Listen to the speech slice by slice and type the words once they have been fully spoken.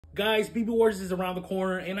Guys, BB Wars is around the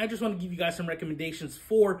corner, and I just want to give you guys some recommendations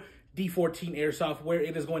for D14 Airsoft, where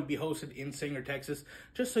it is going to be hosted in Sanger, Texas,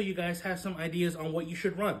 just so you guys have some ideas on what you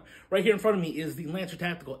should run. Right here in front of me is the Lancer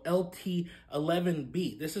Tactical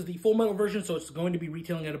LT-11B. This is the full metal version, so it's going to be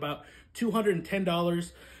retailing at about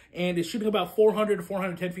 $210, and it's shooting about 400 to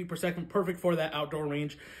 410 feet per second, perfect for that outdoor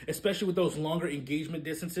range, especially with those longer engagement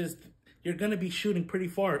distances. You're going to be shooting pretty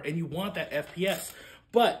far, and you want that FPS.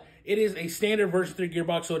 But it is a standard version 3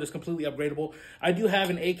 gearbox, so it is completely upgradable. I do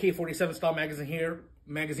have an AK-47 style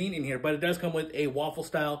magazine in here, but it does come with a waffle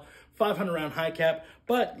style 500 round high cap.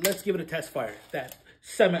 But let's give it a test fire. That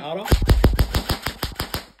semi-auto,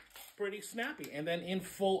 pretty snappy, and then in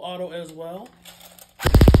full auto as well.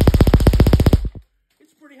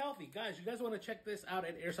 It's pretty healthy. Guys, you guys want to check this out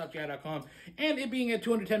at airsoftguy.com, and it being at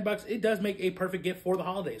 $210, it does make a perfect gift for the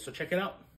holidays, so check it out.